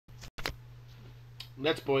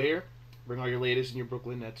NetsBoy here. Bring all your latest in your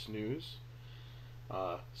Brooklyn Nets news.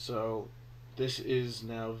 So this is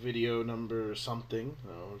now video number something,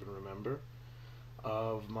 I don't even remember,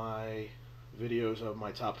 of my videos of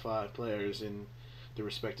my top 5 players in their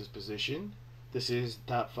respective position. This is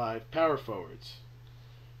top 5 power forwards.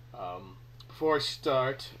 Before I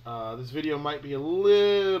start, this video might be a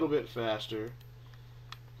little bit faster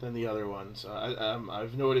than the other ones.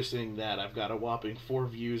 I've noticing that I've got a whopping 4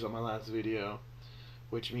 views on my last video,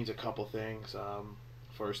 which means a couple things.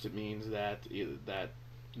 First, it means that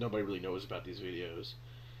nobody really knows about these videos,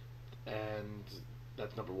 and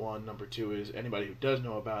that's number one. Number two is anybody who does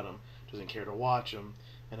know about them doesn't care to watch them,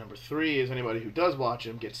 and number three is anybody who does watch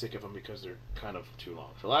them gets sick of them because they're kind of too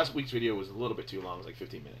long. So last week's video was a little bit too long. It was like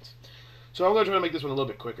 15 minutes. So I'm going to try to make this one a little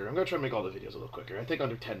bit quicker. I'm going to try to make all the videos a little quicker. I think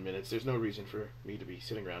under 10 minutes. There's no reason for me to be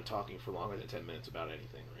sitting around talking for longer than 10 minutes about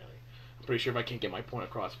anything, really. I'm pretty sure if I can't get my point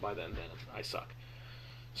across by then I suck.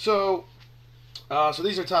 So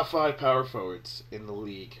these are top 5 power forwards in the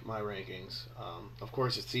league, my rankings. Of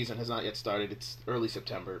course, the season has not yet started. It's early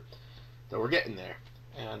September, though we're getting there.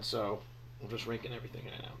 And so I'm just ranking everything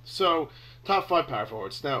right now. So, top 5 power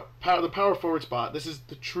forwards. Now, the power forward spot, this is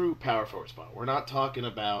the true power forward spot. We're not talking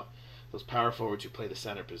about those power forwards who play the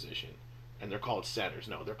center position, and they're called centers.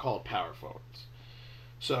 No, they're called power forwards.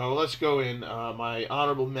 So, let's go in. My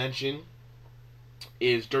honorable mention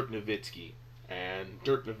is Dirk Nowitzki. And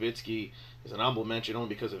Dirk Nowitzki is an honorable mention only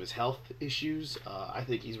because of his health issues. I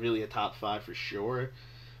think he's really a top 5 for sure.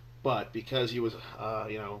 But because he was,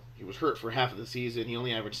 he was hurt for half of the season, he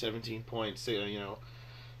only averaged 17 points,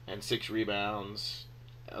 and 6 rebounds,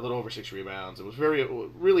 a little over 6 rebounds. It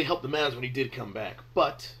really helped the Mavs when he did come back.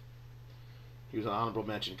 But he was an honorable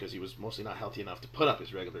mention because he was mostly not healthy enough to put up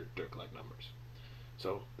his regular Dirk-like numbers.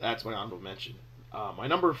 So that's my honorable mention. My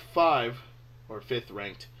number 5, or 5th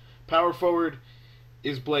ranked power forward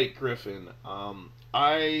is Blake Griffin.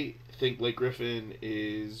 I think Blake Griffin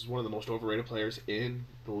is one of the most overrated players in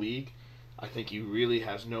the league. I think he really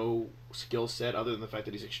has no skill set other than the fact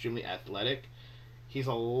that he's extremely athletic. He's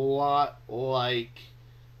a lot like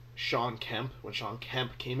Shawn Kemp when Shawn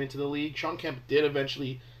Kemp came into the league. Shawn Kemp did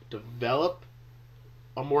eventually develop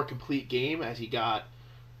a more complete game as he got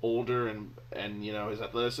older and his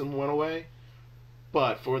athleticism went away.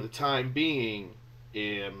 But for the time being,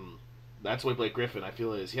 that's what Blake Griffin, I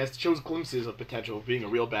feel, is. He shows glimpses of potential of being a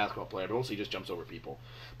real basketball player, but mostly he just jumps over people.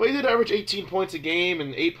 But he did average 18 points a game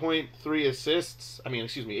and 8.3 assists.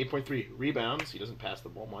 8.3 rebounds. He doesn't pass the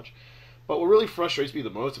ball much. But what really frustrates me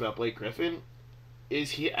the most about Blake Griffin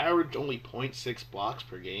is he averaged only 0.6 blocks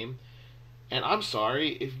per game. And I'm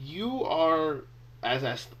sorry, if you are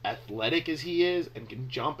as athletic as he is and can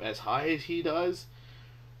jump as high as he does,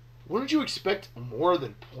 wouldn't you expect more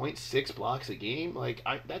than 0.6 blocks a game?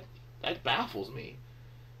 That baffles me.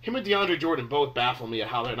 Him and DeAndre Jordan both baffle me at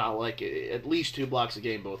how they're not like at least 2 blocks a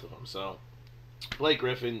game, both of them. So, Blake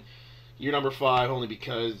Griffin, you're number 5 only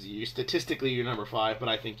because statistically you're number 5, but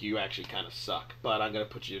I think you actually kind of suck. But I'm going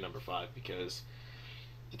to put you at number 5 because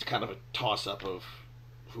it's kind of a toss-up of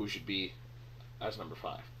who should be as number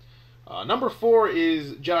 5. Number 4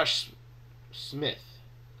 is Josh Smith.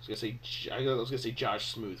 I was gonna say Josh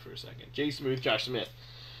Smooth for a second. Jay Smooth, Josh Smith.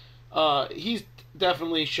 He's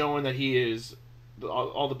definitely showing that he is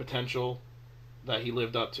all the potential that he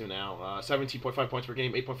lived up to now. 17.5 points per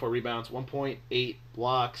game, 8.4 rebounds, 1.8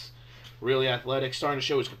 blocks. Really athletic, starting to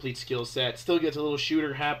show his complete skill set. Still gets a little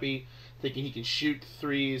shooter happy, thinking he can shoot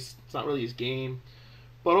threes. It's not really his game.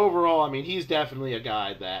 But overall, he's definitely a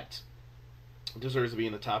guy that deserves to be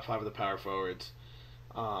in the top 5 of the power forwards.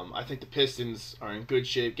 I think the Pistons are in good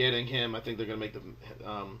shape getting him. I think they're going to make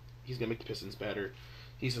he's going to make the Pistons better.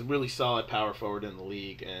 He's a really solid power forward in the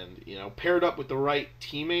league, and paired up with the right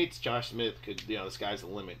teammates, Josh Smith could, the sky's the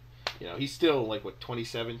limit. He's still like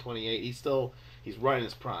 27, 28. He's right in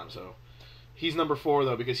his prime. So he's number 4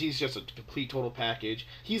 though because he's just a complete total package.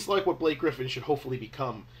 He's like what Blake Griffin should hopefully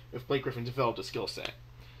become if Blake Griffin developed a skill set.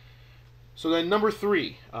 So then number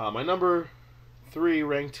 3, my number 3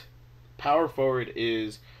 ranked power forward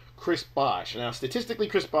is Chris Bosh. Now statistically,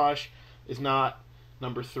 Chris Bosh is not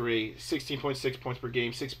number 3, 16.6 points per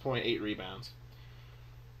game, 6.8 rebounds.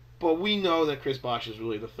 But we know that Chris Bosh is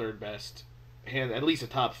really the 3rd best, and at least a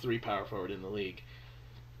top 3 power forward in the league.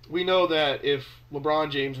 We know that if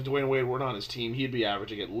LeBron James and Dwayne Wade weren't on his team, he'd be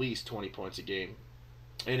averaging at least 20 points a game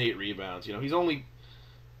and 8 rebounds. He's only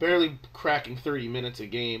barely cracking 30 minutes a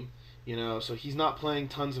game, so he's not playing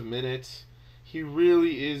tons of minutes. He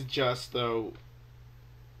really is just a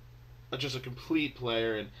complete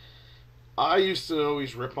player, and I used to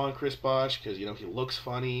always rip on Chris Bosh because he looks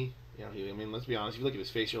funny, I mean, let's be honest. If you look at his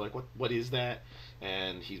face, you're like, what is that?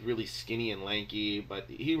 And he's really skinny and lanky, but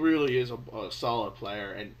he really is a solid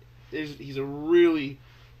player, and he's a really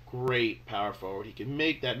great power forward. He can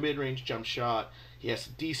make that mid-range jump shot. He has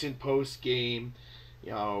a decent post game.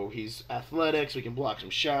 He's athletic, so he can block some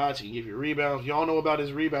shots. He can give you rebounds. You all know about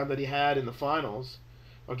his rebound that he had in the finals,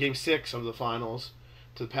 or Game 6 of the finals,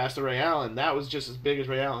 to pass to Ray Allen. That was just as big as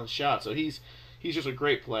Ray Allen's shot. So he's just a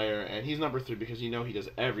great player, and he's number 3 because he does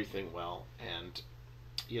everything well. And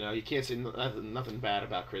you can't say nothing bad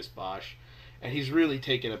about Chris Bosh. And he's really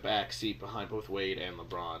taken a back seat behind both Wade and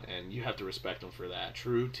LeBron, and you have to respect him for that.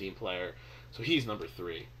 True team player. So he's number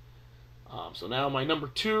 3. So now my number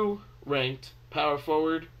 2 ranked power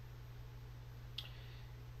forward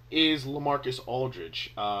is LaMarcus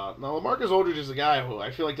Aldridge. Now LaMarcus Aldridge is a guy who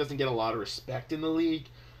I feel like doesn't get a lot of respect in the league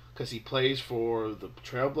because he plays for the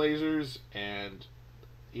Trailblazers, and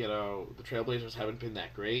the Trailblazers haven't been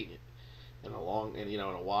that great in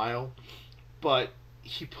a while, but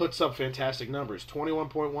he puts up fantastic numbers: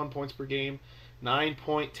 21.1 points per game,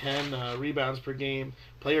 9.10 rebounds per game,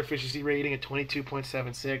 player efficiency rating at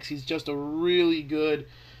 22.76. He's just a really good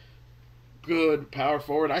power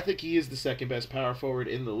forward. I think he is the second best power forward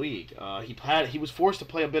in the league. He was forced to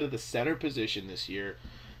play a bit of the center position this year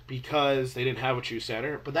because they didn't have a true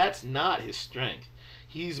center, but that's not his strength.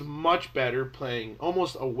 He's much better playing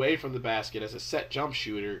almost away from the basket as a set jump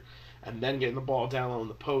shooter, and then getting the ball down low in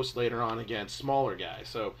the post later on against smaller guys.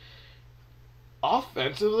 So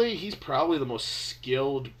offensively, he's probably the most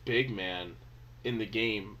skilled big man in the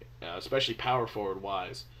game, especially power forward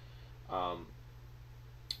wise.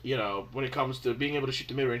 When it comes to being able to shoot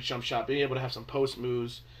the mid-range jump shot, being able to have some post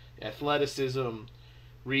moves, athleticism,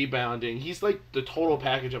 rebounding, he's like the total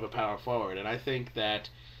package of a power forward, and I think that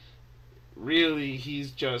really he's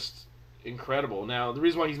just incredible. Now, the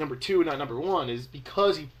reason why he's number 2 and not number 1 is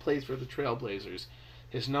because he plays for the Trailblazers.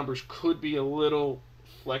 His numbers could be a little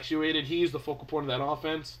fluctuated. He's the focal point of that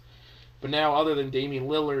offense. But now, other than Damian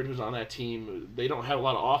Lillard, who's on that team, they don't have a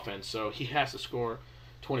lot of offense, so he has to score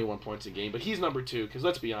 21 points a game. But he's number 2 because,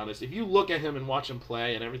 let's be honest, if you look at him and watch him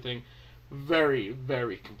play and everything, very,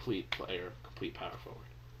 very complete player, complete power forward.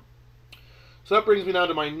 So that brings me now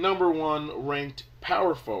to my number 1 ranked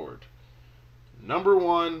power forward. Number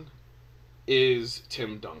 1 is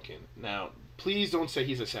Tim Duncan. Now, please don't say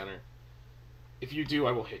he's a center. If you do,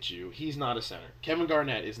 I will hit you. He's not a center. Kevin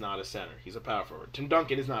Garnett is not a center. He's a power forward. Tim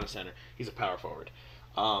Duncan is not a center. He's a power forward.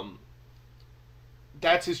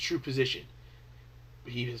 That's his true position.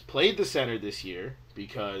 He has played the center this year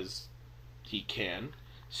because he can.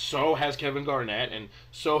 So has Kevin Garnett, and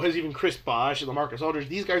so has even Chris Bosh and LaMarcus Aldridge.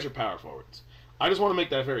 These guys are power forwards. I just want to make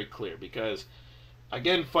that very clear because I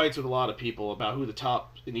get in fights with a lot of people about who the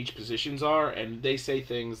top in each positions are, and they say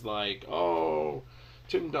things like, "Oh,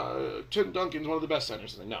 Tim Duncan's one of the best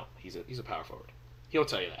centers." And no, he's a power forward. He'll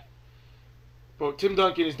tell you that. But Tim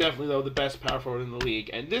Duncan is definitely, though, the best power forward in the league,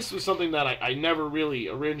 and this was something that I never really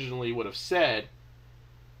originally would have said,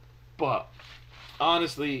 but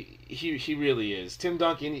honestly, he really is. Tim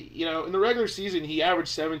Duncan, in the regular season, he averaged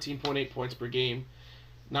 17.8 points per game,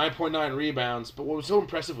 9.9 rebounds, but what was so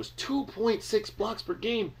impressive was 2.6 blocks per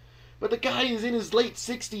game. But the guy is in his late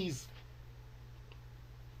 60s.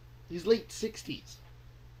 He's late 60s.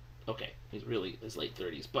 Okay, he's really his late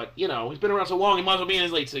 30s. But, he's been around so long, he might as well be in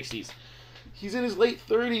his late 60s. He's in his late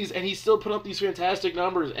 30s, and he's still put up these fantastic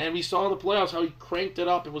numbers. And we saw in the playoffs how he cranked it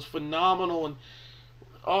up. It was phenomenal. And,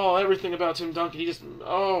 everything about Tim Duncan.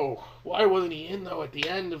 Why wasn't he in, though, at the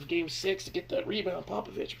end of Game 6 to get that rebound?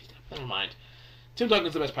 Popovich. Never mind. Tim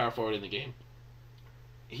Duncan's the best power forward in the game.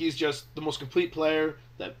 He's just the most complete player.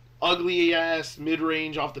 That ugly-ass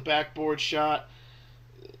mid-range off the backboard shot.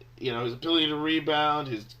 His ability to rebound,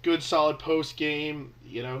 his good solid post game.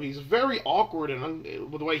 He's very awkward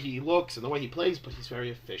with the way he looks and the way he plays, but he's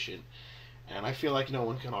very efficient. And I feel like no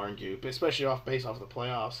one can argue, especially off the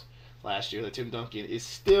playoffs last year, that Tim Duncan is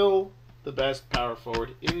still the best power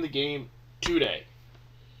forward in the game today.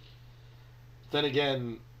 Then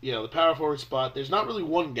again, the power forward spot, there's not really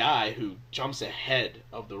one guy who jumps ahead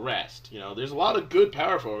of the rest. There's a lot of good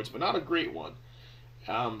power forwards, but not a great one.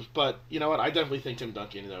 But you know what? I definitely think Tim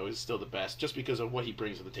Duncan, is still the best, just because of what he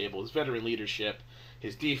brings to the table. His veteran leadership,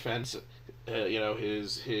 his defense,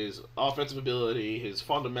 his offensive ability, his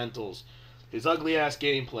fundamentals, his ugly ass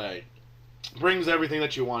gameplay, brings everything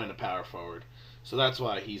that you want in a power forward. So that's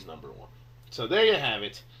why he's number 1. So there you have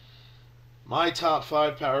it. My top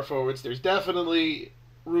 5 power forwards. There's definitely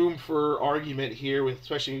room for argument here, with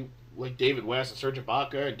especially like David West and Serge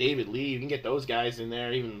Ibaka and David Lee. You can get those guys in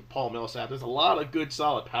there, even Paul Millsap. There's a lot of good,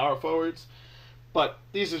 solid power forwards, but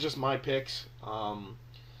these are just my picks.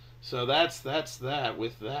 So that's that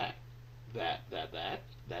with that.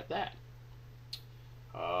 That.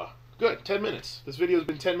 Uh, Good. 10 minutes. This video has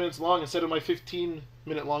been 10 minutes long instead of my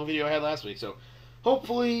 15-minute long video I had last week. So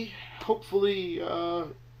hopefully,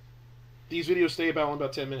 these videos stay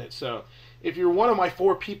about 10 minutes. So if you're one of my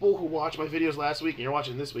 4 people who watched my videos last week and you're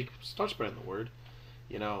watching this week, start spreading the word.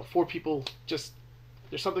 4 people, just,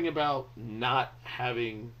 there's something about not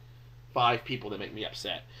having 5 people that make me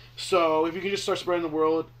upset. So if you can just start spreading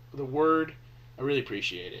the word, I really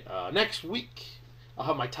appreciate it. Next week, I'll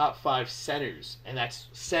have my top 5 centers, and that's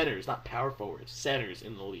centers, not power forwards, centers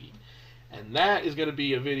in the league. And that is going to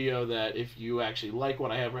be a video that, if you actually like what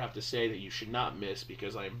I ever have to say, that you should not miss,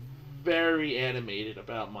 because I'm very animated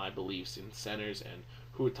about my beliefs in centers and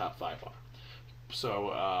who the top 5 are.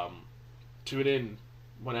 So tune in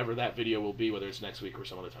whenever that video will be, whether it's next week or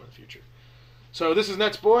some other time in the future. So this is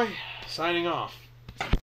NetsBoy, signing off.